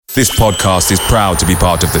This podcast is proud to be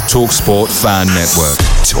part of the TalkSport Fan Network.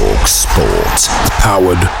 TalkSport.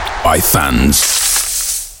 Powered by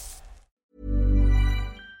fans.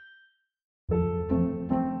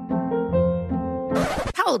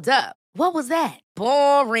 Hold up. What was that?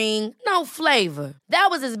 Boring. No flavor. That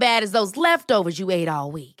was as bad as those leftovers you ate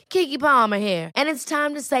all week. Keke Palmer here. And it's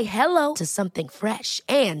time to say hello to something fresh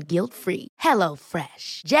and guilt-free. Hello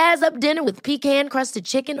Fresh. Jazz up dinner with pecan-crusted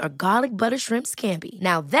chicken or garlic butter shrimp scampi.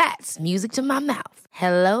 Now that's music to my mouth.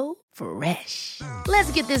 Hello Fresh.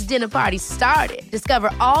 Let's get this dinner party started.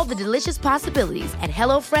 Discover all the delicious possibilities at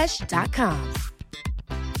hellofresh.com.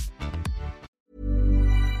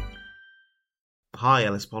 Hi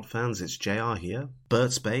LS Pod fans, it's JR here.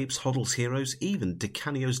 Bert's Babes, Hoddle's Heroes, even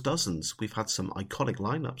DiCanio's Dozens. We've had some iconic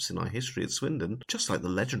lineups in our history at Swindon, just like the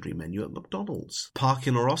legendary menu at McDonald's.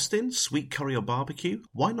 Parkin or Austin, sweet curry or barbecue?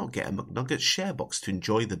 Why not get a McNugget share box to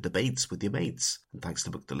enjoy the debates with your mates? And thanks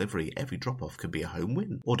to McDelivery, every drop-off could be a home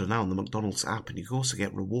win. Order now on the McDonald's app and you can also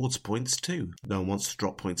get rewards points too. No one wants to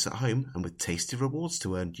drop points at home, and with tasty rewards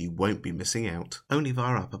to earn, you won't be missing out. Only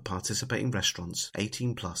via app at participating restaurants.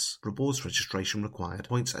 18 plus. Rewards registration required.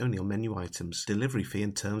 Points only on menu items. Delivery fee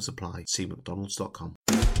and terms apply. See mcdonalds.com.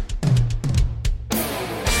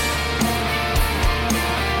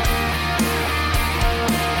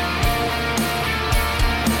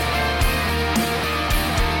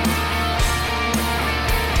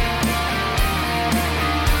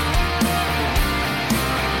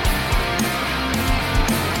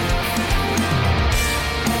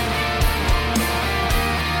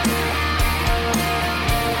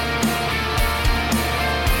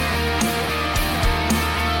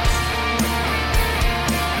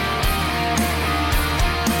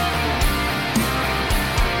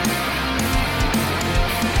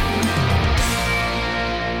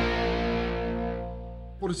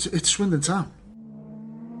 But it's Swindon Town.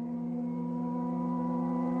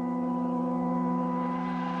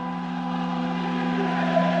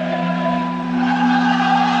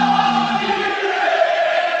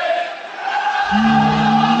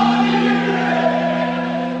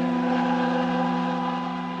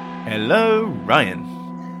 Hello,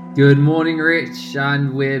 Ryan. Good morning, Rich,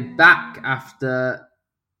 and we're back after,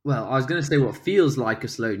 well, I was going to say what feels like a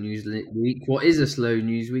slow news week. What is a slow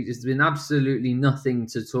news week? There's been absolutely nothing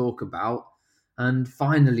to talk about, and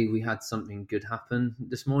finally we had something good happen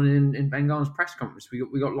this morning in Bengal's press conference.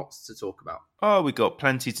 We got lots to talk about. Oh, we got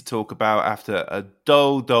plenty to talk about after a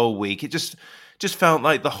dull week. It just felt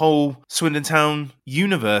like the whole Swindon Town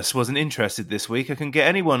universe wasn't interested this week. I can get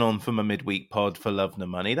anyone on from a midweek pod for love nor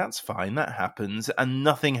money. That's fine. That happens. And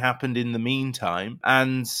nothing happened in the meantime.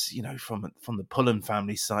 And, you know, from the Pullen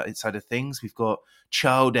family side of things, we've got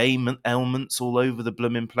child ailments all over the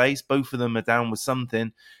blooming place. Both of them are down with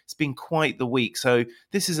something. It's been quite the week. So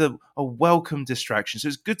this is a welcome distraction. So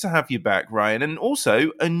it's good to have you back, Ryan. And also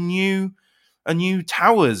a new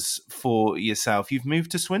towers for yourself. You've moved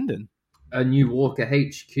to Swindon. A new Walker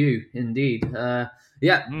HQ, indeed.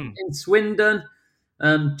 In Swindon.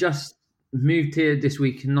 Just moved here this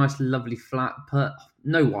week. A nice, lovely flat. But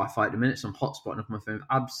no Wi-Fi at the minute, so I'm hotspotting off my phone.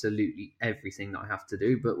 Absolutely everything that I have to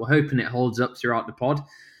do. But we're hoping it holds up throughout the pod.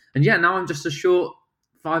 And yeah, now I'm just a short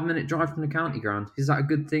 5-minute drive from the county ground. Is that a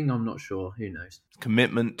good thing? I'm not sure. Who knows?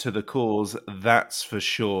 Commitment to the cause, that's for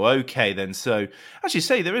sure. Okay, then. So, as you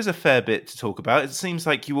say, there is a fair bit to talk about. It seems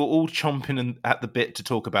like you were all chomping at the bit to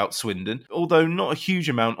talk about Swindon, although not a huge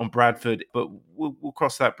amount on Bradford, but we'll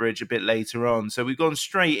cross that bridge a bit later on. So we've gone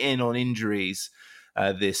straight in on injuries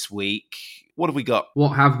this week. What have we got? What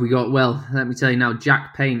have we got? Well, let me tell you now,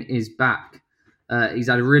 Jack Payne is back. He's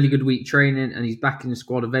had a really good week training and he's back in the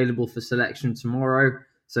squad, available for selection tomorrow.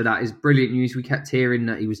 So that is brilliant news. We kept hearing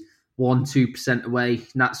that he was 1-2% away.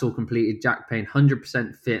 That's all completed. Jack Payne,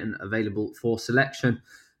 100% fit and available for selection.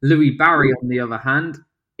 Louis Barry, on the other hand,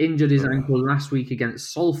 injured his ankle last week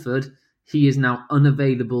against Salford. He is now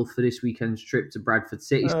unavailable for this weekend's trip to Bradford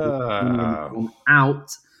City. So out.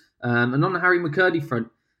 And on the Harry McCurdy front,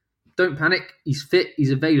 don't panic. He's fit.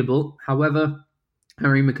 He's available. However,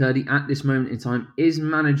 Harry McCurdy at this moment in time is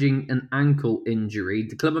managing an ankle injury.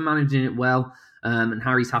 The club are managing it well. And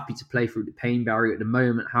Harry's happy to play through the pain barrier at the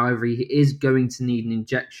moment. However, he is going to need an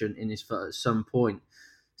injection in his foot at some point.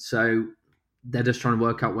 So they're just trying to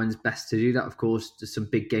work out when's best to do that. Of course, there's some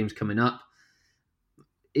big games coming up.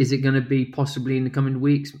 Is it going to be possibly in the coming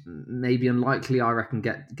weeks? Maybe unlikely. I reckon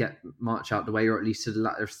get March out the way, or at least to the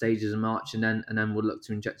latter stages of March, and then we'll look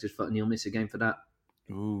to inject his foot, and he'll miss a game for that.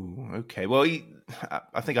 Ooh, okay. Well,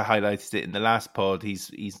 I think I highlighted it in the last pod.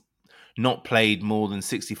 He's not played more than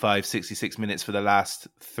 65, 66 minutes for the last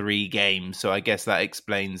 3 games. So I guess that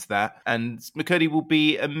explains that. And McCurdy will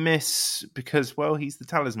be a miss because, well, he's the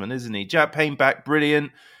talisman, isn't he? Jack Payne back,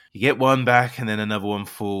 brilliant. You get one back and then another one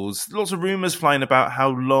falls. Lots of rumours flying about how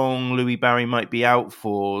long Louis Barry might be out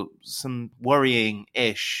for. Some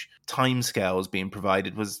worrying-ish timescales being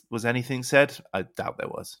provided. Was anything said? I doubt there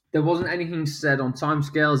was. There wasn't anything said on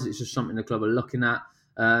timescales. It's just something the club are looking at.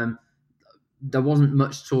 There wasn't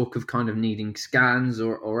much talk of kind of needing scans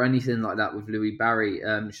or anything like that with Louis Barry.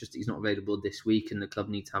 It's just he's not available this week and the club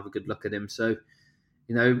need to have a good look at him. So,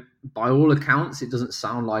 by all accounts, it doesn't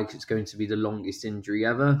sound like it's going to be the longest injury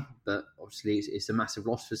ever. But obviously, it's a massive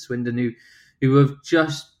loss for Swindon, who have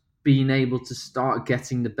just been able to start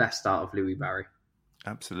getting the best out of Louis Barry.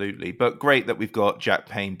 Absolutely. But great that we've got Jack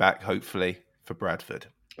Payne back, hopefully, for Bradford.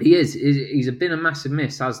 He is. He's been a massive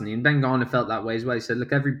miss, hasn't he? And Ben Garner felt that way as well. He said,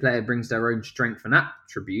 look, every player brings their own strength and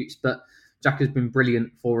attributes, but Jack has been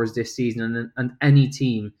brilliant for us this season, and any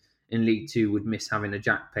team in League Two would miss having a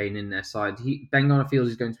Jack Payne in their side. Ben Garner feels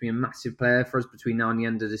he's going to be a massive player for us between now and the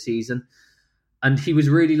end of the season. And he was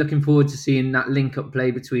really looking forward to seeing that link-up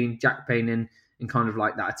play between Jack Payne in kind of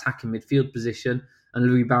like that attacking midfield position and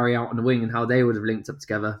Louis Barry out on the wing and how they would have linked up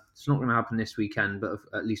together. It's not going to happen this weekend, but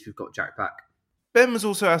at least we've got Jack back. Ben was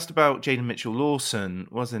also asked about Jaden Mitchell-Lawson,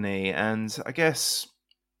 wasn't he? And I guess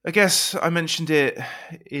I mentioned it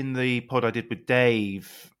in the pod I did with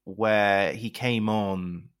Dave, where he came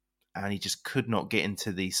on and he just could not get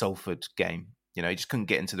into the Salford game. He just couldn't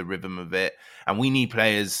get into the rhythm of it. And we need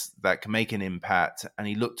players that can make an impact. And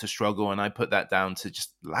he looked to struggle, and I put that down to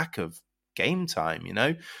just lack of game time,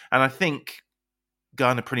 And I think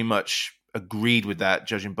Garner pretty much agreed with that,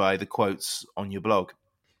 judging by the quotes on your blog.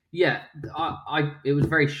 Yeah, it was a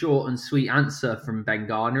very short and sweet answer from Ben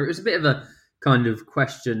Garner. It was a bit of a kind of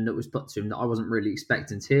question that was put to him that I wasn't really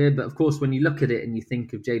expecting to hear. But of course, when you look at it and you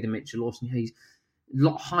think of Jaden Mitchell-Lawson, he's a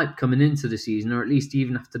lot of hype coming into the season, or at least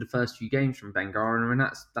even after the first few games from Ben Garner, and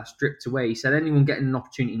that's stripped away. He said anyone getting an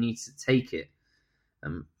opportunity needs to take it.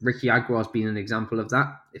 Ricky Aguiar's been an example of that.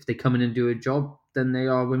 If they come in and do a job, then they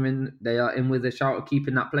are in with a shout of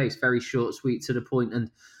keeping that place. Very short, sweet, to the point, and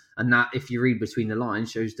that, if you read between the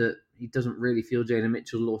lines, shows that he doesn't really feel Jaden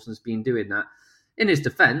Mitchell-Lawson's been doing that. In his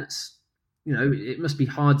defence, it must be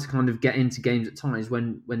hard to kind of get into games at times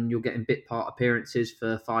when you're getting bit part appearances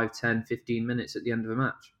for 5, 10, 15 minutes at the end of a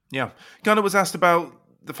match. Yeah. Garner was asked about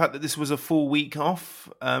the fact that this was a full week off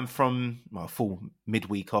full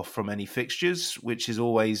midweek off from any fixtures, which is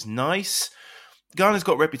always nice. Garner's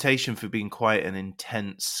got a reputation for being quite an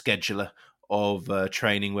intense scheduler of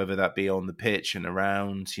training, whether that be on the pitch and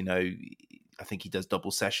around. I think he does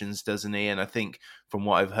double sessions, doesn't he? And I think from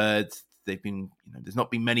what I've heard, they've been, there's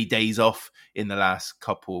not been many days off in the last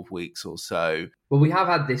couple of weeks or so. Well, we have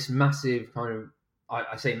had this massive kind of,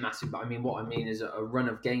 I say massive, but what I mean is a run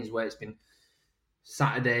of games where it's been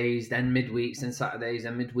Saturdays, then midweeks, then Saturdays,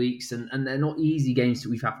 then midweeks, and they're not easy games that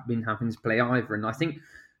we've been having to play either. And I think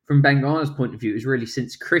from Ben Garner's point of view, it was really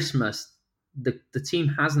since Christmas, the team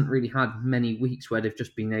hasn't really had many weeks where they've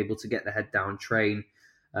just been able to get their head down, train,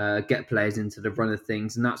 get players into the run of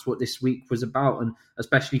things. And that's what this week was about. And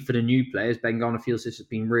especially for the new players, Ben Garner feels this has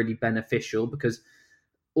been really beneficial because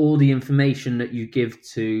all the information that you give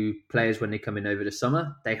to players when they come in over the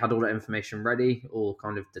summer, they had all that information ready, all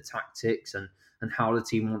kind of the tactics and how the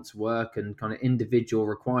team wants to work and kind of individual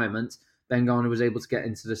requirements. Ben Garner was able to get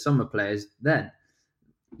into the summer players then.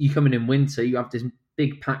 You come in winter, you have this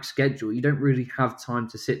big packed schedule. You don't really have time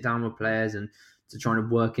to sit down with players and to try and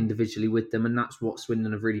work individually with them. And that's what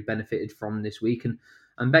Swindon have really benefited from this week.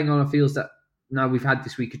 And Ben Garner feels that now we've had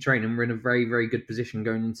this week of training, we're in a very, very good position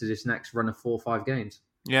going into this next run of 4 or 5 games.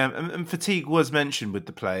 Yeah, and fatigue was mentioned with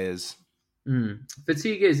the players.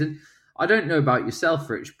 Fatigue is, and I don't know about yourself,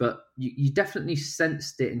 Rich, but you definitely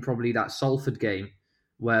sensed it in probably that Salford game,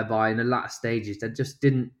 whereby in the latter stages, there just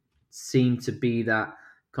didn't seem to be that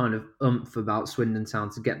kind of oomph about Swindon Town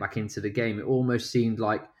to get back into the game. It almost seemed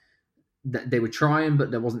like that they were trying,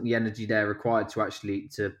 but there wasn't the energy there required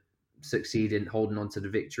to succeed in holding on to the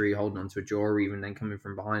victory, holding on to a draw, or even then coming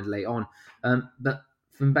from behind late on. But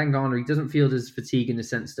from Ben Garner, he doesn't feel there's fatigue in the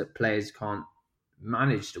sense that players can't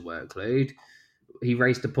manage the workload. He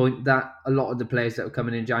raised the point that a lot of the players that are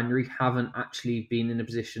coming in January haven't actually been in a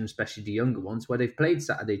position, especially the younger ones, where they've played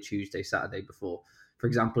Saturday before. For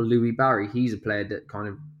example, Louis Barry, he's a player that kind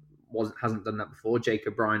of hasn't done that before.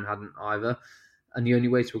 Jacob Bryan hadn't either. And the only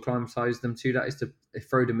way to acclimatise them to that is to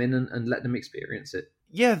throw them in and let them experience it.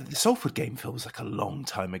 Yeah, the Salford game feels like a long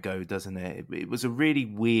time ago, doesn't it? It was a really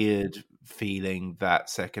weird feeling, that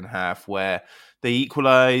second half, where they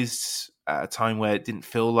equalised at a time where it didn't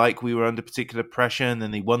feel like we were under particular pressure, and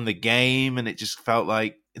then they won the game and it just felt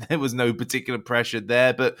like there was no particular pressure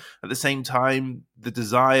there. But at the same time, the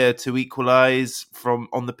desire to equalise from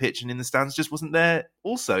on the pitch and in the stands just wasn't there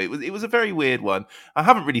also. It was a very weird one. I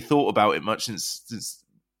haven't really thought about it much since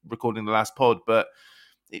recording the last pod, but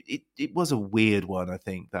it was a weird one, I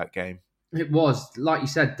think, that game. It was. Like you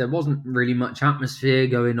said, there wasn't really much atmosphere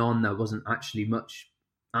going on. There wasn't actually much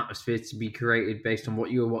atmosphere to be created based on what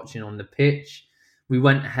you were watching on the pitch. We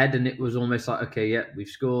went ahead and it was almost like, okay, yeah, we've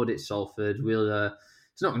scored. It's Salford.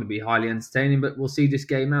 It's not going to be highly entertaining, but we'll see this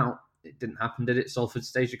game out. It didn't happen, did it? Salford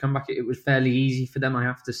staged a comeback. It was fairly easy for them, I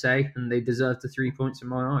have to say, and they deserved the 3 points in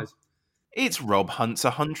my eyes. It's Rob Hunt's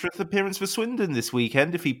 100th appearance for Swindon this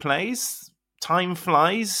weekend if he plays. Time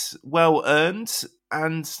flies, well earned,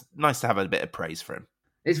 and nice to have a bit of praise for him.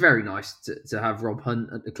 It's very nice to have Rob Hunt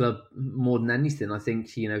at the club more than anything. I think,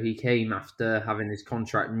 he came after having his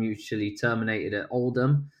contract mutually terminated at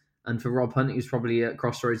Oldham. And for Rob Hunt, he was probably at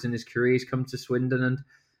crossroads in his career. He's come to Swindon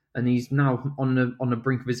and he's now on the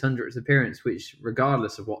brink of his 100th appearance, which,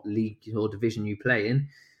 regardless of what league or division you play in,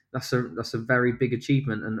 that's a very big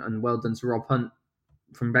achievement and well done to Rob Hunt.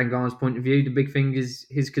 From Ben Garner's point of view, the big thing is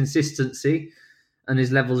his consistency, and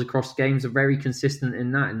his levels across games are very consistent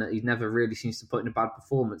in that he never really seems to put in a bad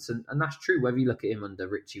performance. And that's true whether you look at him under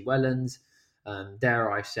Richie Wellens,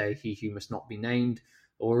 dare I say, he who must not be named,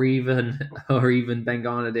 or even Ben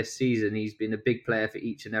Garner this season. He's been a big player for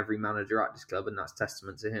each and every manager at this club, and that's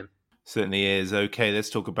testament to him. Certainly is. Okay, let's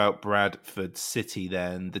talk about Bradford City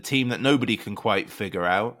then, the team that nobody can quite figure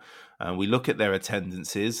out. We look at their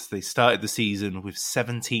attendances. They started the season with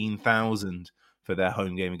 17,000 for their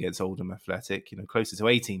home game against Oldham Athletic, closer to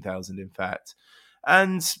 18,000 in fact.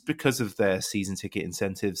 And because of their season ticket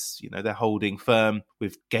incentives, they're holding firm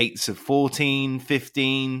with gates of 14,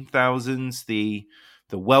 15,000. The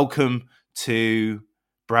welcome to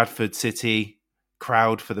Bradford City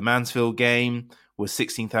crowd for the Mansfield game was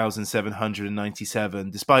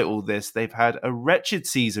 16,797. Despite all this, they've had a wretched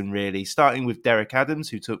season, really, starting with Derek Adams,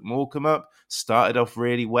 who took Morecambe up, started off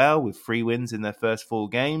really well with 3 wins in their first 4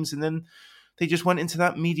 games, and then they just went into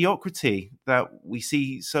that mediocrity that we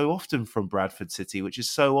see so often from Bradford City, which is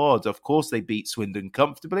so odd. Of course, they beat Swindon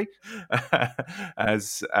comfortably,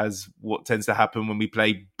 as what tends to happen when we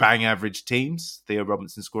play bang average teams. Theo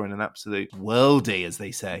Robinson scoring an absolute worldie, as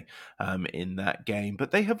they say, in that game.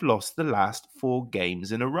 But they have lost the last 4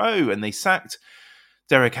 games in a row, and they sacked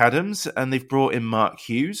Derek Adams, and they've brought in Mark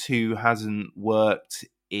Hughes, who hasn't worked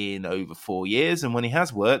in over 4 years, and when he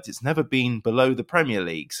has worked, it's never been below the Premier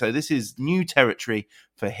League. So this is new territory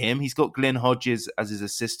for him. He's got Glyn Hodges as his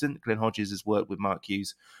assistant. Glyn Hodges has worked with Mark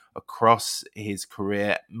Hughes across his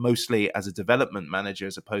career, mostly as a development manager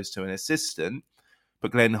as opposed to an assistant.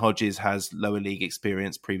 But Glyn Hodges has lower league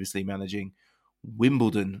experience, previously managing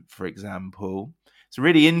Wimbledon, for example. It's a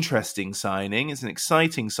really interesting signing. It's an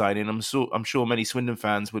exciting signing. I'm sure many Swindon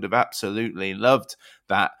fans would have absolutely loved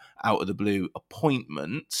that out-of-the-blue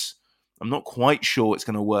appointment. I'm not quite sure it's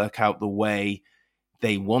going to work out the way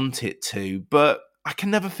they want it to, but I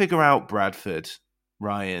can never figure out Bradford,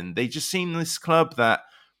 Ryan. They just seem this club that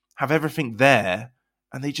have everything there,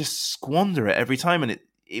 and they just squander it every time, and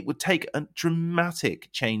it would take a dramatic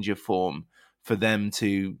change of form for them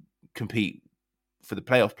to compete for the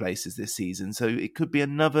playoff places this season. So it could be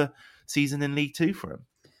another season in League Two for him.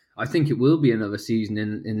 I think it will be another season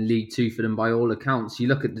in League Two for them by all accounts. You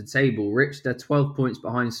look at the table, Rich, they're 12 points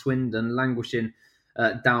behind Swindon, languishing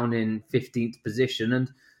down in 15th position.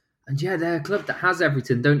 And yeah, they're a club that has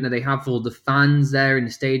everything, don't they? They have all the fans there in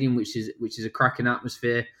the stadium, which is a cracking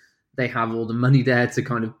atmosphere. They have all the money there to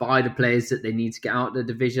kind of buy the players that they need to get out of the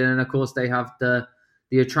division. And of course, they have the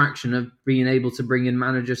attraction of being able to bring in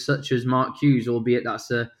managers such as Mark Hughes, albeit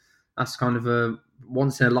that's kind of a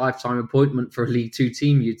once-in-a-lifetime appointment for a League Two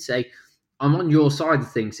team, you'd say. I'm on your side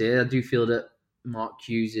of things here. I do feel that Mark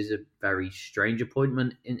Hughes is a very strange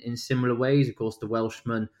appointment in similar ways. Of course, the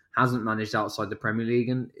Welshman hasn't managed outside the Premier League,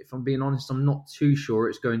 and if I'm being honest, I'm not too sure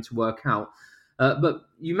it's going to work out. But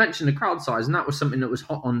you mentioned the crowd size, and that was something that was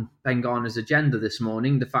hot on Ben Garner's agenda this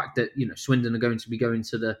morning. The fact that Swindon are going to be going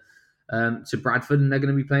to Bradford, and they're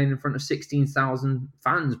going to be playing in front of 16,000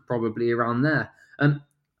 fans, probably around there.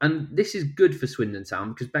 And this is good for Swindon Town,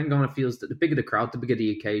 because Ben Garner feels that the bigger the crowd, the bigger the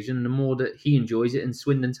occasion, the more that he enjoys it, and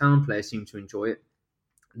Swindon Town players seem to enjoy it.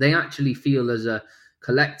 They actually feel as a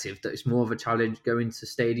collective that it's more of a challenge going to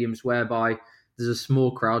stadiums whereby there's a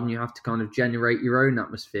small crowd and you have to kind of generate your own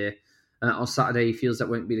atmosphere. On Saturday, he feels that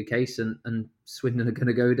won't be the case, and Swindon are going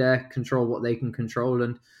to go there, control what they can control,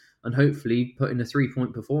 and hopefully put in a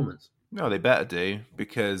 3-point performance. No, they better do,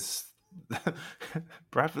 because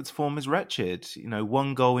Bradford's form is wretched.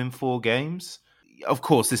 1 goal in 4 games. Of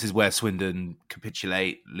course, this is where Swindon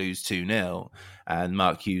capitulate, lose 2-0, and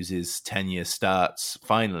Mark Hughes' tenure starts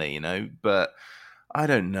finally, But I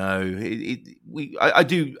don't know. I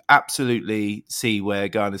do absolutely see where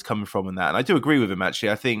Garner's coming from in that. And I do agree with him,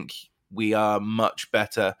 actually. I think we are much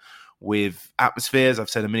better with atmospheres. I've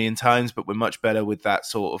said a million times, but we're much better with that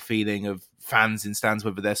sort of feeling of fans in stands,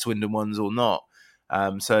 whether they're Swindon ones or not.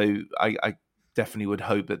 So I definitely would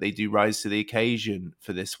hope that they do rise to the occasion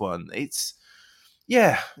for this one.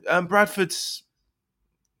 Bradford's.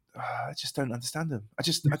 I just don't understand them.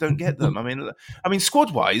 I don't get them. I mean,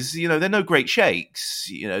 squad wise, they're no great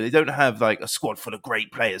shakes. They don't have like a squad full of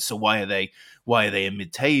great players. So why are they in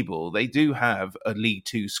mid table? They do have a League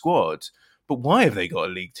Two squad, but why have they got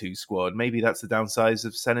a League Two squad? Maybe that's the downsides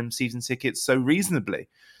of selling season tickets so reasonably.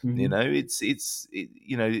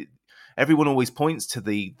 Mm-hmm. Everyone always points to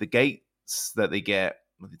the gates that they get,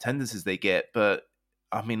 the attendances they get, but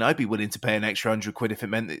I mean, I'd be willing to pay an extra £100 if it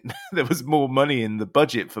meant that there was more money in the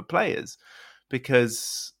budget for players.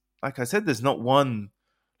 Because, like I said, there's not one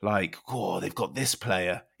they've got this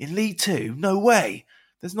player in League Two. No way.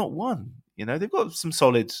 There's not one. They've got some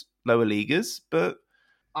solid lower leaguers, but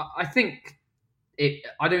I think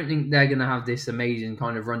I don't think they're going to have this amazing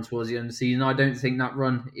kind of run towards the end of the season. I don't think that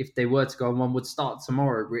run, if they were to go on one, would start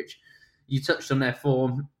tomorrow, Rich. You touched on their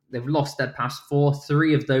form. They've lost their past 4.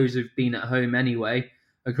 3 of those have been at home anyway.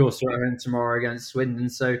 Of course, they're at home tomorrow against Swindon.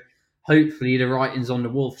 So hopefully the writing's on the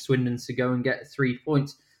wall for Swindon to go and get 3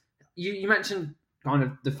 points. You mentioned kind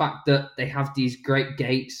of the fact that they have these great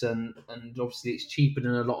gates and obviously it's cheaper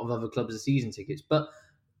than a lot of other clubs' season tickets. But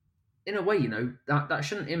in a way, that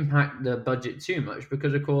shouldn't impact the budget too much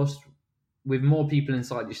because, of course, with more people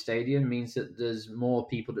inside your stadium means that there's more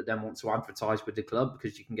people that then want to advertise with the club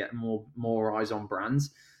because you can get more eyes on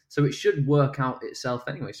brands. So it should work out itself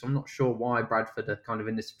anyway. So I'm not sure why Bradford are kind of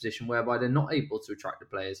in this position whereby they're not able to attract the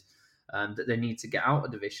players that they need to get out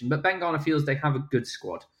of division. But Ben Garner feels they have a good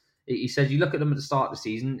squad. He said you look at them at the start of the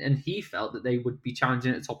season and he felt that they would be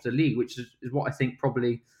challenging at the top of the league, which is what I think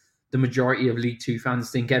probably the majority of League Two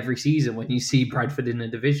fans think every season when you see Bradford in a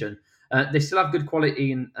division. They still have good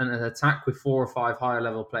quality and an attack with 4 or 5 higher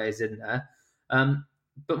level players in there.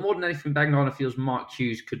 But more than anything, Ben Garner feels Mark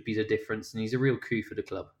Hughes could be the difference, and he's a real coup for the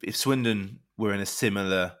club. If Swindon were in a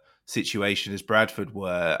similar situation as Bradford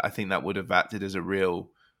were, I think that would have acted as a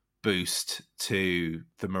real boost to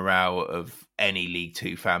the morale of any League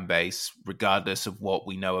Two fan base, regardless of what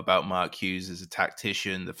we know about Mark Hughes as a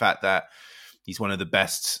tactician. The fact that he's one of the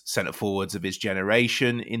best centre forwards of his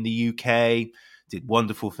generation in the UK, did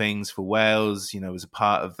wonderful things for Wales, was a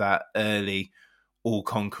part of that early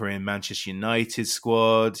all-conquering Manchester United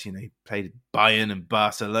squad. He played Bayern and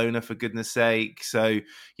Barcelona, for goodness sake. So,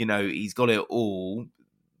 he's got it all.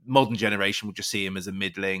 Modern generation will just see him as a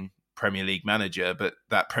middling Premier League manager, but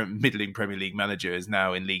that middling Premier League manager is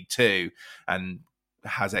now in League Two and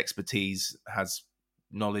has expertise, has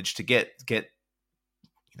knowledge to get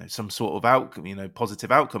some sort of outcome,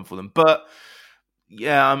 positive outcome for them. But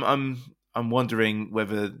yeah, I'm wondering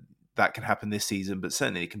whether that can happen this season, but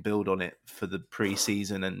certainly it can build on it for the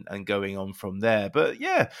pre-season and going on from there. But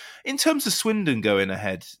yeah, in terms of Swindon going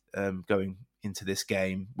ahead, going into this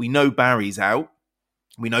game, we know Barry's out.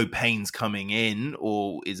 We know Payne's coming in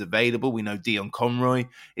or is available. We know Dion Conroy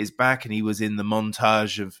is back, and he was in the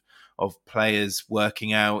montage of players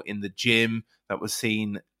working out in the gym that was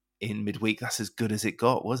seen in midweek. That's as good as it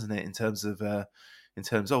got, wasn't it? In terms of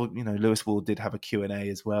Lewis Ward did have a Q&A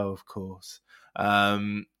as well, of course.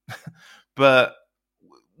 But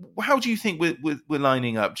how do you think we're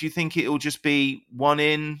lining up? Do you think it'll just be one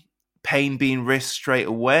in, Payne being risked straight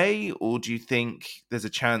away? Or do you think there's a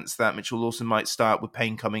chance that Mitchell Lawson might start with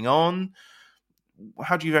Payne coming on?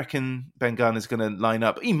 How do you reckon Ben Garner's going to line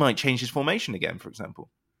up? He might change his formation again, for example.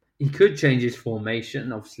 He could change his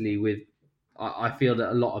formation, obviously. I feel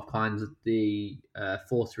that a lot of kinds of the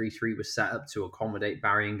 4-3-3 was set up to accommodate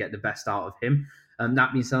Barry and get the best out of him.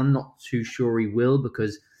 That means I'm not too sure he will,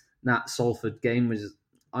 because that Salford game was,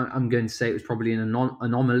 I'm going to say it was probably an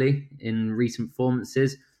anomaly in recent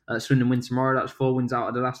performances. Swindon win tomorrow. That's 4 wins out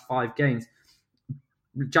of the last 5 games.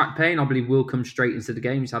 Jack Payne, I believe, will come straight into the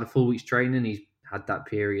game. He's had a full week's training. He's had that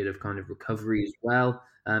period of kind of recovery as well.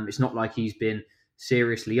 It's not like he's been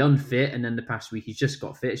seriously unfit and then the past week he's just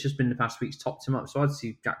got fit. It's just been the past week's topped him up. So I'd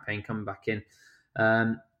see Jack Payne coming back in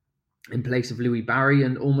place of Louis Barry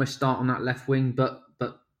and almost start on that left wing, but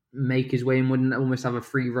make his way in, wouldn't almost have a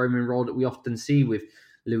free roaming role that we often see with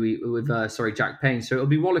Jack Payne. So it'll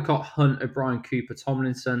be Wallicott, Hunt, O'Brien, Cooper,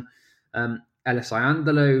 Tomlinson. Ellis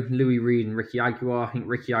Iandolo, Louis Reed and Ricky Aguiar. I think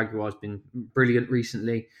Ricky Aguiar has been brilliant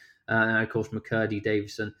recently. And of course, McCurdy,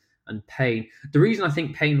 Davison and Payne. The reason I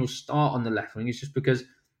think Payne will start on the left wing is just because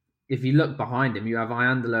if you look behind him, you have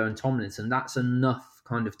Iandolo and Tomlinson. That's enough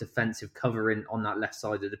kind of defensive covering on that left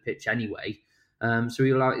side of the pitch anyway. So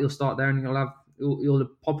he'll start there, and he'll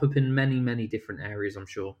pop up in many different areas, I'm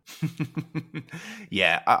sure.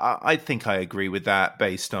 Yeah, I think I agree with that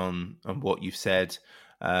based on what you've said.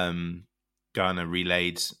 Garner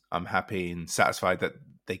relayed, I'm happy and satisfied that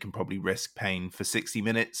they can probably risk Payne for 60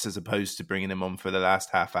 minutes as opposed to bringing him on for the last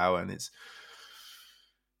half hour. And it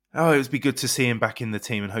would be good to see him back in the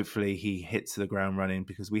team, and hopefully he hits the ground running,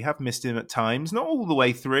 because we have missed him at times, not all the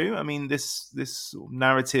way through. I mean, this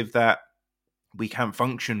narrative that we can't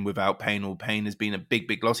function without Payne, or Payne has been a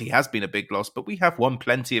big loss. He has been a big loss, but we have won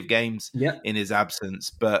plenty of games in his absence,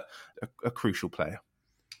 but a crucial player.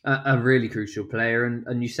 A really crucial player,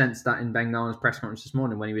 and you sensed that in Ben Garner's press conference this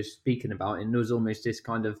morning when he was speaking about it. And there was almost this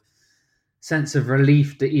kind of sense of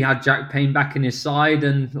relief that he had Jack Payne back in his side,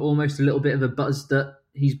 and almost a little bit of a buzz that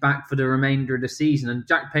he's back for the remainder of the season. And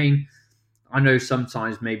Jack Payne, I know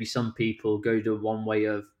sometimes maybe some people go to one way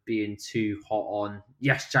of being too hot on,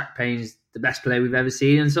 yes, Jack Payne's the best player we've ever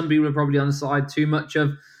seen, and some people are probably on the side too much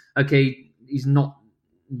of, okay, he's not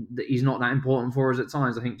that important for us at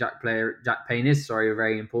times. I think Jack Payne is a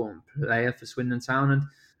very important player for Swindon Town,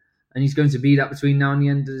 and he's going to be that between now and the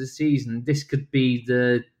end of the season. This could be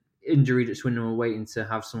the injury that Swindon were waiting to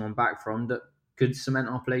have someone back from that could cement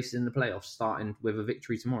our places in the playoffs, starting with a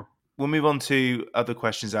victory tomorrow. We'll move on to other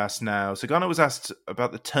questions asked now. So Garner was asked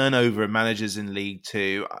about the turnover of managers in League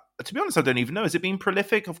Two. To be honest, I don't even know. Has it been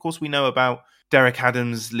prolific? Of course, we know about Derek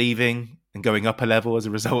Adams leaving and going up a level as a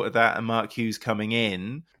result of that, and Mark Hughes coming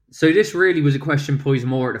in. So this really was a question poised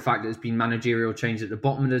more at the fact that there's been managerial changes at the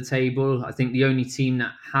bottom of the table. I think the only team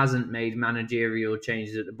that hasn't made managerial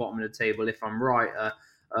changes at the bottom of the table, if I'm right,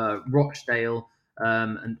 Rochdale,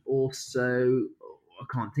 and also, I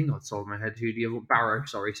can't think off the top of my head who the other, Barrow,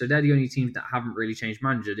 sorry. So they're the only teams that haven't really changed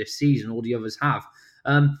manager this season. All the others have.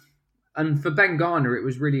 And for Ben Garner, it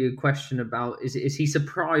was really a question about, is he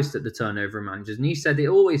surprised at the turnover of managers? And he said, it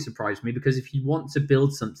always surprised me, because if you want to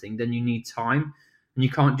build something, then you need time. And you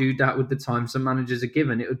can't do that with the time some managers are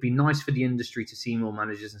given. It would be nice for the industry to see more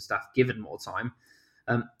managers and staff given more time.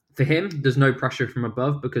 For him, there's no pressure from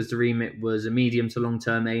above, because the remit was a medium to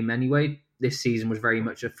long-term aim anyway. This season was very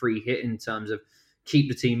much a free hit in terms of keep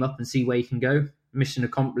the team up and see where you can go. Mission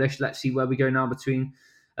accomplished. Let's see where we go now between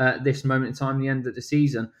this moment in time and the end of the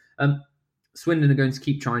season. Swindon are going to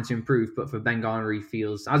keep trying to improve, but for Ben Garner, he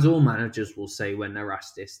feels, as all managers will say when they're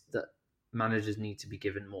asked this, that managers need to be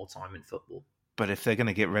given more time in football. But if they're going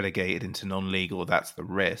to get relegated into non-legal, that's the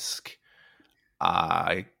risk.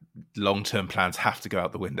 Long-term plans have to go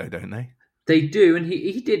out the window, don't they? They do, and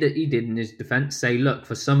he did in his defence say, look,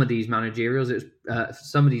 for some of these managerials, it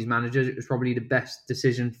was probably the best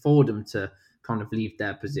decision for them to kind of leave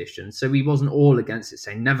their position. So he wasn't all against it,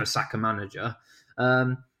 saying never sack a manager.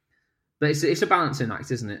 But it's a balancing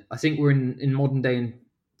act, isn't it? I think we're in modern day in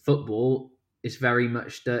football. It's very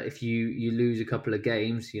much that if you lose a couple of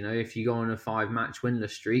games, if you go on a 5-match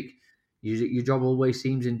winless streak, your job always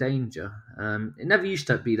seems in danger. It never used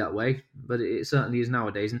to be that way, but it certainly is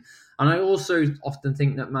nowadays. And I also often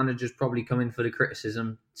think that managers probably come in for the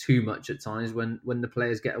criticism too much at times when the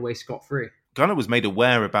players get away scot-free. Garner was made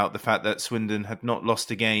aware about the fact that Swindon had not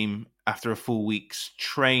lost a game after a full week's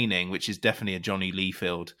training, which is definitely a Johnny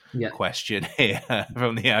Leafield question here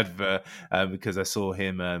from the advert, because I saw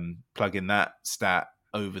him plug in that stat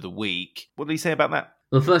over the week. What did he say about that?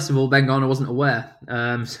 Well, first of all, Ben Garner wasn't aware.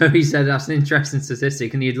 So he said that's an interesting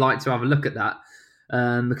statistic and he'd like to have a look at that,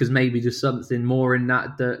 because maybe there's something more in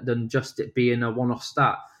that than just it being a one-off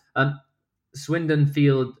stat. Swindon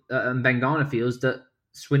and Ben Garner feels that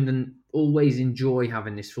Swindon always enjoy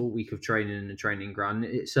having this full week of training in the training ground.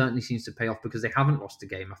 It certainly seems to pay off because they haven't lost a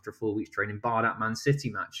game after a full week's training, bar that Man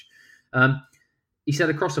City match. He said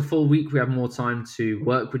across a full week, we have more time to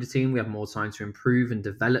work with the team. We have more time to improve and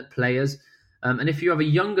develop players. And if you have a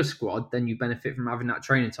younger squad, then you benefit from having that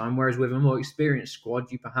training time. Whereas with a more experienced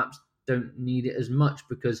squad, you perhaps don't need it as much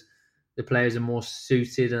because the players are more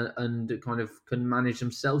suited and kind of can manage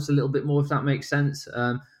themselves a little bit more, if that makes sense.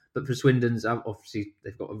 But for Swindon's, obviously,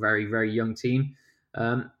 they've got a very, very young team.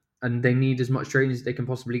 And they need as much training as they can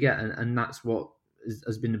possibly get. And that's what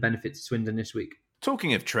has been the benefit to Swindon this week.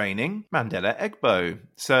 Talking of training, Mandela Egbo.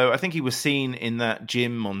 So I think he was seen in that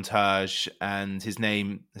gym montage and his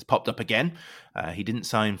name has popped up again. He didn't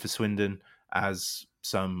sign for Swindon as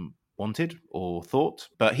some wanted or thought,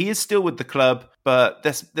 but he is still with the club. But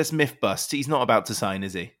this myth bust. He's not about to sign,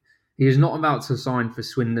 is he? He is not about to sign for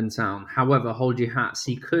Swindon Town. However, hold your hats.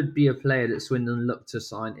 He could be a player that Swindon look to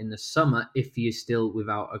sign in the summer if he is still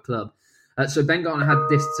without a club. So Ben Garner had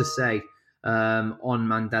this to say on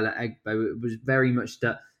Mandela Egbo. It was very much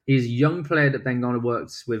that he's a young player that Ben Garner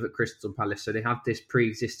works with at Crystal Palace, so they have this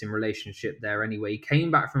pre-existing relationship there anyway. He came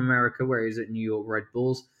back from America where he was at New York Red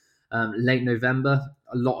Bulls late November.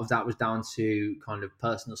 A lot of that was down to kind of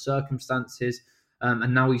personal circumstances,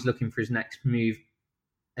 and now he's looking for his next move.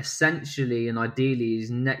 Essentially and ideally, his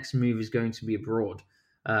next move is going to be abroad.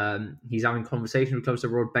 He's having conversations with clubs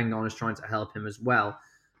abroad. Ben Garner is trying to help him as well.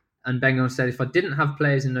 And Ben Garner said, if I didn't have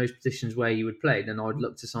players in those positions where he would play, then I would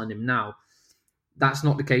look to sign him now. That's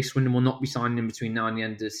not the case. Swindon will not be signing him between now and the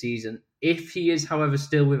end of the season. If he is, however,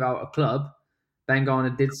 still without a club, Ben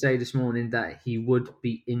Garner did say this morning that he would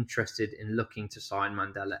be interested in looking to sign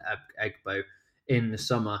Mandela Egbo in the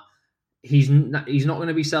summer. He's not going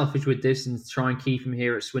to be selfish with this and try and keep him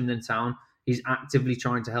here at Swindon Town. He's actively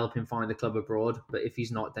trying to help him find a club abroad. But if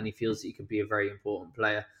he's not, then he feels that he could be a very important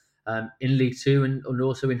player in League Two and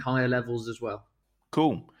also in higher levels as well.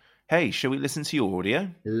 Cool. Hey, shall we listen to your audio?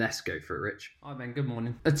 Let's go for it, Rich. Hi, Ben. Good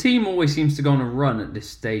morning. A team always seems to go on a run at this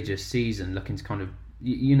stage of season, looking to kind of,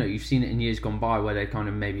 you've seen it in years gone by where they're kind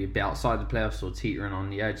of maybe a bit outside the playoffs or teetering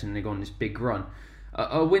on the edge and they go on this big run.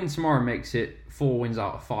 A win tomorrow makes it 4 wins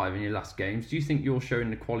out of 5 in your last games. Do you think you're showing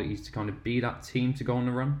the qualities to kind of be that team to go on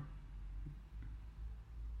the run?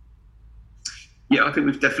 Yeah, I think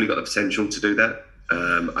we've definitely got the potential to do that.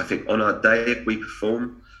 I think on our day, if we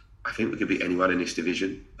perform, I think we could beat anyone in this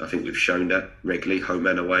division. I think we've shown that regularly, home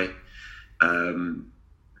and away. I'm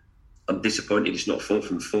disappointed it's not 4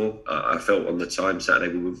 from 4. I felt on the time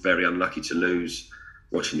Saturday we were very unlucky to lose.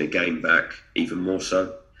 Watching the game back, even more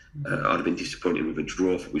so. I'd have been disappointed with a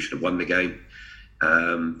draw. We should have won the game.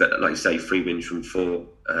 But like you say, 3 wins from 4.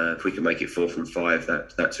 If we can make it 4 from 5,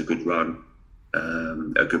 that's a good run.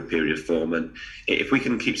 A good period of form. And if we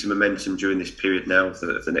can keep some momentum during this period now for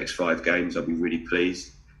the next 5 games, I'll be really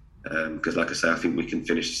pleased. Because like I say, I think we can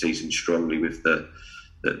finish the season strongly with the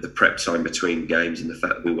prep time between games and the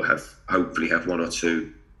fact that we will hopefully have 1 or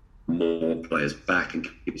 2 more players back and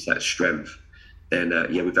give us that strength. Then,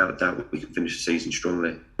 without a doubt, we can finish the season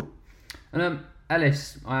strongly. And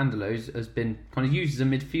Ellis Iandelos has been kind of used as a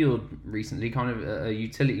midfield recently, kind of a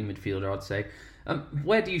utility midfielder, I'd say.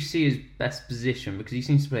 Where do you see his best position? Because he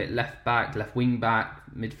seems to play at left back, left wing back,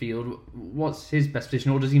 midfield. What's his best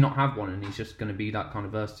position, or does he not have one and he's just going to be that kind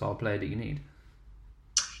of versatile player that you need?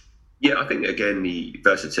 Yeah, I think, again, the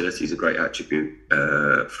versatility is a great attribute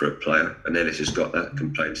for a player. And Ellis has got that,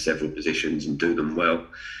 can play in several positions and do them well.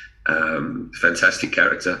 Fantastic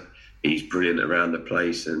character. He's brilliant around the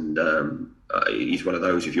place, and he's one of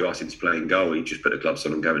those, if you ask him to play in goal, he'd just put the gloves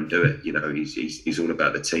on and go and do it. He's all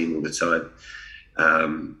about the team all the time.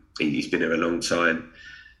 He's been here a long time,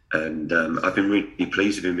 and I've been really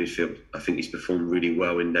pleased with him in midfield. I think he's performed really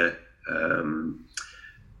well in there.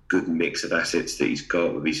 Good mix of assets that he's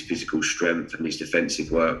got with his physical strength and his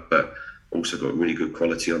defensive work, but also got really good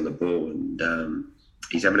quality on the ball, and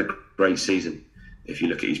he's having a great season. If you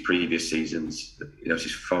look at his previous seasons, it's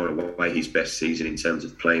just far away his best season in terms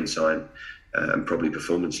of playing time and probably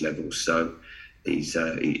performance levels. So he's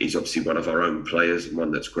obviously one of our own players and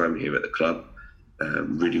one that's grown here at the club.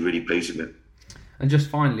 Really, really pleased with him. And just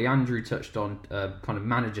finally, Andrew touched on kind of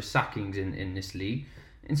manager sackings in this league.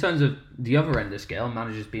 In terms of the other end of the scale,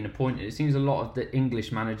 managers being appointed, it seems a lot of the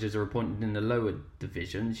English managers are appointed in the lower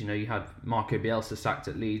divisions. You had Marco Bielsa sacked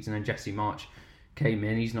at Leeds, and then Jesse March came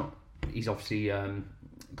in. He's obviously kind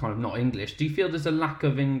of not English. Do you feel there's a lack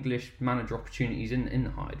of English manager opportunities in the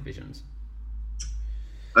higher divisions?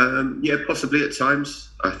 Yeah, possibly at times.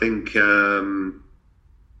 I think there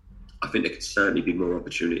could certainly be more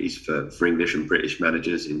opportunities for English and British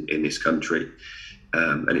managers in this country,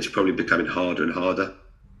 and it's probably becoming harder and harder,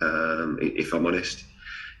 if I'm honest.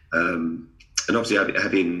 And obviously,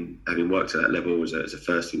 having worked at that level as a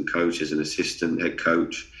first-team coach, as an assistant head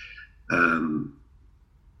coach.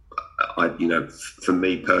 For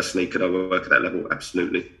me personally, could I work at that level?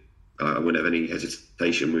 Absolutely. I wouldn't have any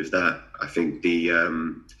hesitation with that. I think the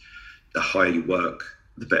higher you work,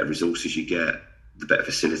 the better resources you get, the better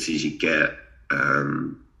facilities you get.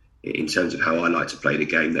 In terms of how I like to play the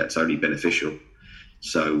game, that's only beneficial.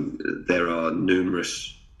 So there are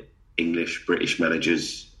numerous English, British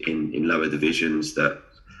managers in lower divisions that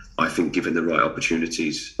I think, given the right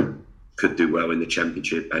opportunities, could do well in the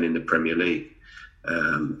Championship and in the Premier League.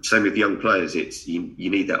 Same with young players. You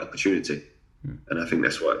need that opportunity, and I think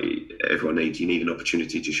that's what everyone needs. You need an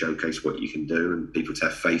opportunity to showcase what you can do and people to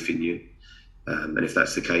have faith in you. And if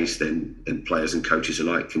that's the case, then players and coaches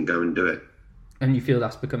alike can go and do it. And you feel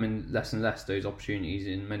that's becoming less and less, those opportunities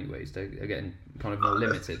in many ways? They're getting kind of more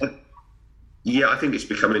limited. Yeah, I think it's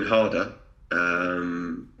becoming harder.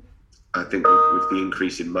 I think with the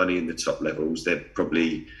increase in money in the top levels, they're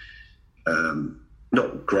probably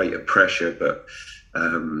not greater pressure, but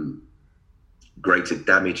greater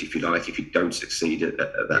damage, if you like, if you don't succeed at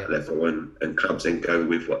that level. And clubs then go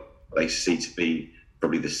with what they see to be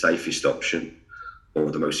probably the safest option or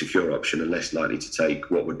the most secure option, and less likely to take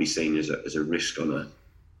what would be seen as a risk on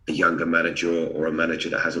a younger manager or a manager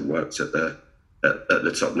that hasn't worked at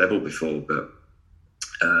the top level before. But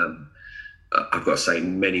I've got to say,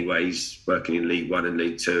 in many ways, working in League One and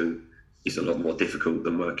League Two is a lot more difficult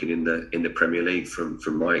than working in the Premier League from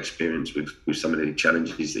my experience with some of the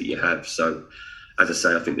challenges that you have. So, as I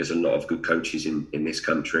say, I think there's a lot of good coaches in this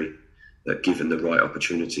country that, given the right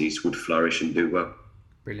opportunities, would flourish and do well.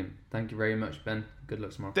 Brilliant. Thank you very much, Ben. Good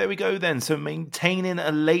luck tomorrow. There we go then. So maintaining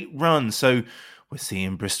a late run. So we're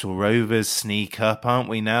seeing Bristol Rovers sneak up, aren't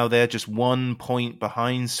we now? They're just 1 point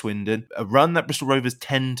behind Swindon. A run that Bristol Rovers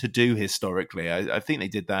tend to do historically. I think they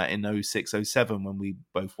did that in 06-07 when we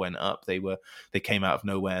both went up. They came out of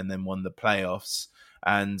nowhere and then won the playoffs.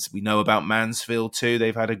 And we know about Mansfield too.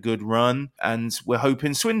 They've had a good run. And we're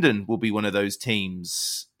hoping Swindon will be one of those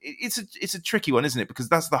teams. It's a tricky one, isn't it? Because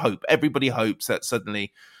that's the hope. Everybody hopes that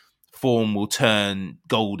suddenly form will turn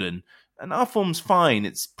golden. And our form's fine.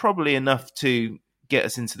 It's probably enough to get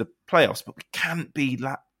us into the playoffs, but we can't be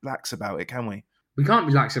lax about it, can we? We can't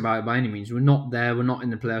be lax about it by any means. We're not there. We're not in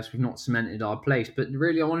the playoffs. We've not cemented our place. But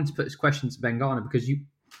really, I wanted to put this question to Ben Garner because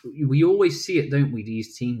we always see it, don't we?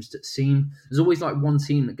 These teams that seem... There's always like one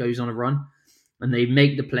team that goes on a run and they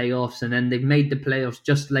make the playoffs, and then they've made the playoffs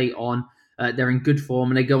just late on. They're in good form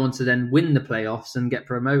and they go on to then win the playoffs and get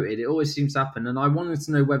promoted. It always seems to happen. And I wanted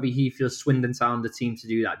to know whether he feels Swindon Town the team to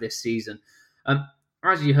do that this season.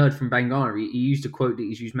 As you heard from Ben Garner, he used a quote that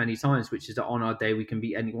he's used many times, which is that on our day we can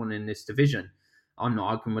beat anyone in this division. I'm not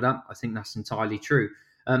arguing with that. I think that's entirely true.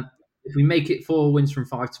 If we make it 4 wins from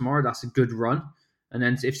 5 tomorrow, that's a good run. And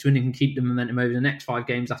then if Swindon can keep the momentum over the next 5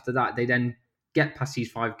 games after that, they then get past these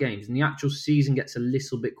 5 games. And the actual season gets a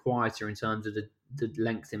little bit quieter in terms of the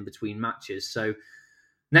length in between matches. So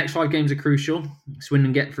next 5 games are crucial.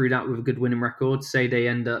 Swindon get through that with a good winning record. Say they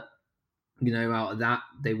end up, out of that,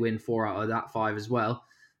 they win 4 out of that 5 as well.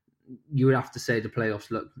 You would have to say the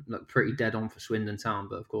playoffs look pretty dead on for Swindon Town.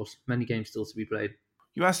 But of course, many games still to be played.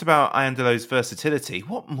 You asked about Iandelo's versatility.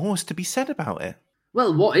 What more is to be said about it?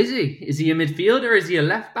 Well, what is he? Is he a midfielder? Is he a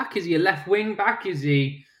left back? Is he a left wing back? Is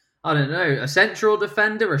he, I don't know, a central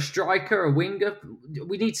defender, a striker, a winger?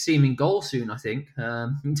 We need to see him in goal soon, I think,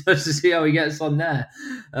 just to see how he gets on there.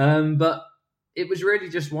 But it was really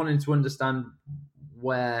just wanting to understand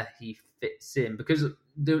where he fits in, because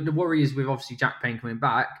the worry is with obviously Jack Payne coming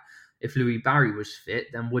back. If Louis Barry was fit,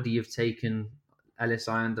 then would he have taken Ellis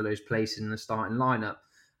Iandelo's place in the starting lineup?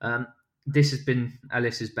 This has been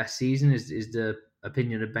Ellis's best season, is the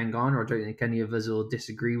opinion of Ben Garner. I don't think any of us will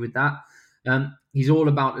disagree with that. He's all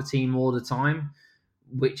about the team all the time,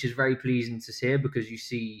 which is very pleasing to hear, because you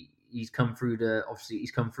see he's come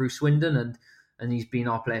through Swindon and he's been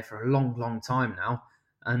our player for a long, long time now.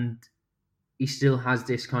 And he still has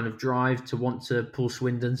this kind of drive to want to pull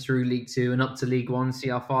Swindon through League Two and up to League One, see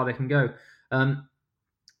how far they can go.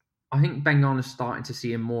 I think Ben Garner's starting to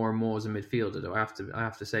see him more and more as a midfielder, though, I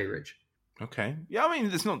have to say, Rich. Okay. Yeah, I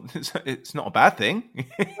mean, it's not a bad thing.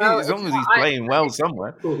 Well, as long as he's playing well somewhere.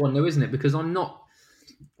 It's a difficult one, though, isn't it? Because I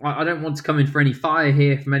don't want to come in for any fire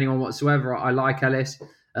here from anyone whatsoever. I like Ellis.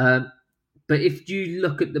 But if you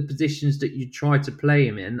look at the positions that you try to play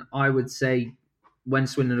him in, I would say when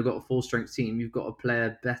Swindon have got a full-strength team, you've got a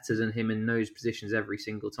player better than him in those positions every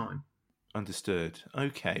single time. Understood.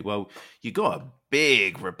 Okay. Well, you got a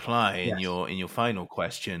big reply in your final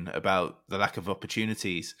question about the lack of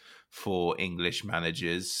opportunities for English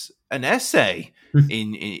managers. An essay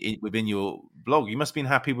in within your blog. You must have been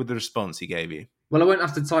happy with the response he gave you. Well, I won't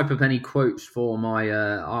have to type up any quotes for my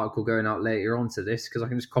article going out later on to this, because I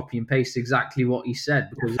can just copy and paste exactly what he said,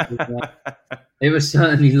 because it was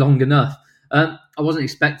certainly long enough. I wasn't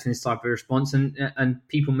expecting this type of response, and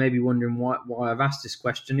people may be wondering why I've asked this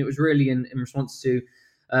question. It was really in response to,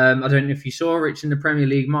 I don't know if you saw, Rich, in the Premier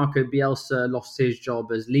League, Marco Bielsa lost his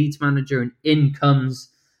job as Leeds manager, and in comes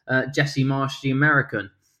Jesse Marsh, the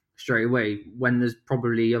American, straight away, when there's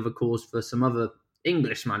probably other calls for some other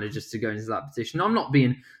English managers to go into that position. I'm not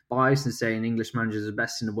being biased and saying English managers are the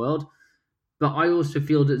best in the world, but I also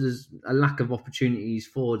feel that there's a lack of opportunities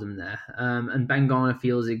for them there. And Ben Garner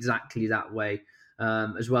feels exactly that way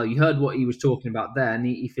as well. You heard what he was talking about there, and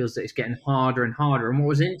he feels that it's getting harder and harder. And what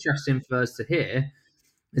was interesting for us to hear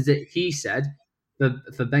is that he said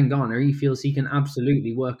for Ben Garner, he feels he can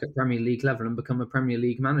absolutely work at Premier League level and become a Premier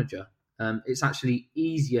League manager. It's actually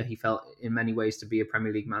easier, he felt, in many ways to be a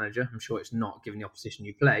Premier League manager. I'm sure it's not given the opposition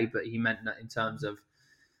you play, but he meant that in terms of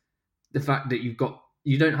the fact that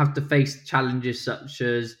you don't have to face challenges such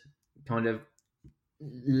as kind of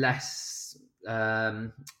less,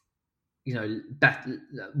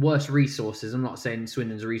 worse resources. I'm not saying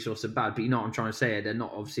Swindon's resources are bad, but you know what I'm trying to say. They're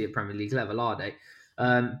not obviously at Premier League level, are they?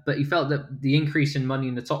 But he felt that the increase in money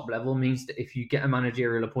in the top level means that if you get a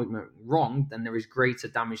managerial appointment wrong, then there is greater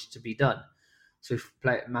damage to be done. So if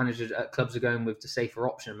managers at clubs are going with the safer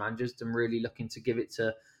option of managers than really looking to give it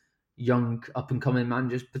to young up-and-coming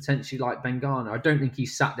managers, potentially like Ben Garner. I don't think he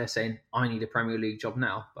sat there saying, I need a Premier League job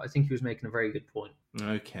now, but I think he was making a very good point.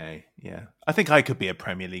 Okay, yeah. I think I could be a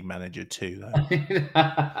Premier League manager too, though.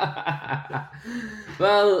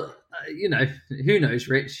 Well, who knows,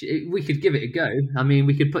 Rich? We could give it a go. I mean,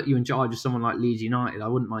 we could put you in charge of someone like Leeds United. I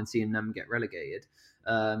wouldn't mind seeing them get relegated.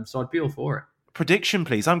 So I'd be all for it. Prediction,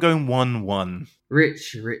 please. I'm going 1-1.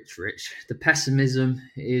 Rich. The pessimism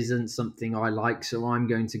isn't something I like, so I'm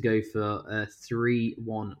going to go for a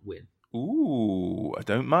 3-1 win. Ooh, I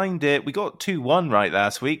don't mind it. We got 2-1 right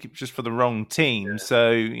last week, just for the wrong team. Yeah.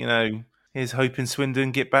 So, here's hoping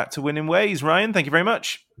Swindon get back to winning ways. Ryan, thank you very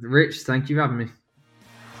much. Rich, thank you for having me. Good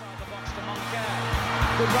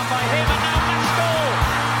run by him, and now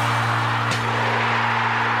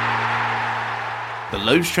The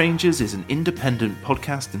Low Strangers is an independent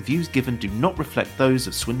podcast and views given do not reflect those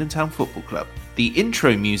of Swindon Town Football Club. The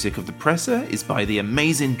intro music of The Presser is by the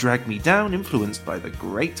amazing Drag Me Down, influenced by the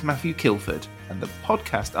great Matthew Kilford, and the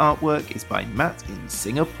podcast artwork is by Matt in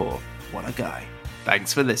Singapore. What a guy.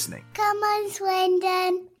 Thanks for listening. Come on,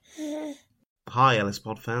 Swindon. Hi, Ellis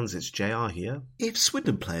Pod fans, it's JR here. If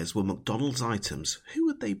Swindon players were McDonald's items, who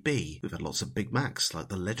would they be? We've had lots of Big Macs, like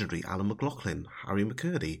the legendary Alan McLaughlin, Harry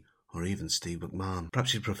McCurdy, or even Steve McMahon.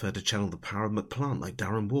 Perhaps you'd prefer to channel the power of McPlant like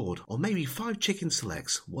Darren Ward, or maybe 5 chicken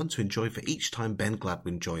selects, one to enjoy for each time Ben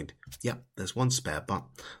Gladwin joined. Yep, there's one spare, but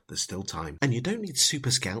there's still time. And you don't need Super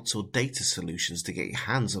Scouts or data solutions to get your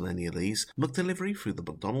hands on any of these. McDelivery through the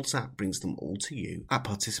McDonald's app brings them all to you. At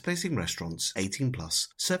participating restaurants, 18+,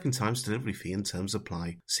 serving times, delivery fee and terms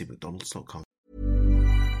apply. See mcdonalds.com.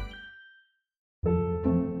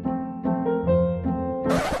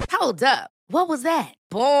 Hold up. What was that?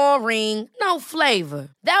 Boring. No flavor.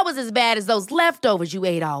 That was as bad as those leftovers you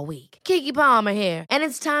ate all week. Keke Palmer here, and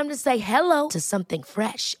it's time to say hello to something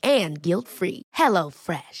fresh and guilt-free. Hello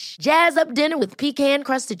Fresh. Jazz up dinner with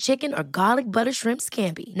pecan-crusted chicken or garlic butter shrimp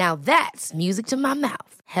scampi. Now that's music to my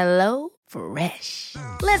mouth. Hello Fresh.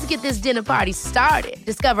 Let's get this dinner party started.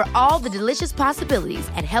 Discover all the delicious possibilities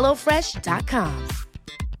at HelloFresh.com.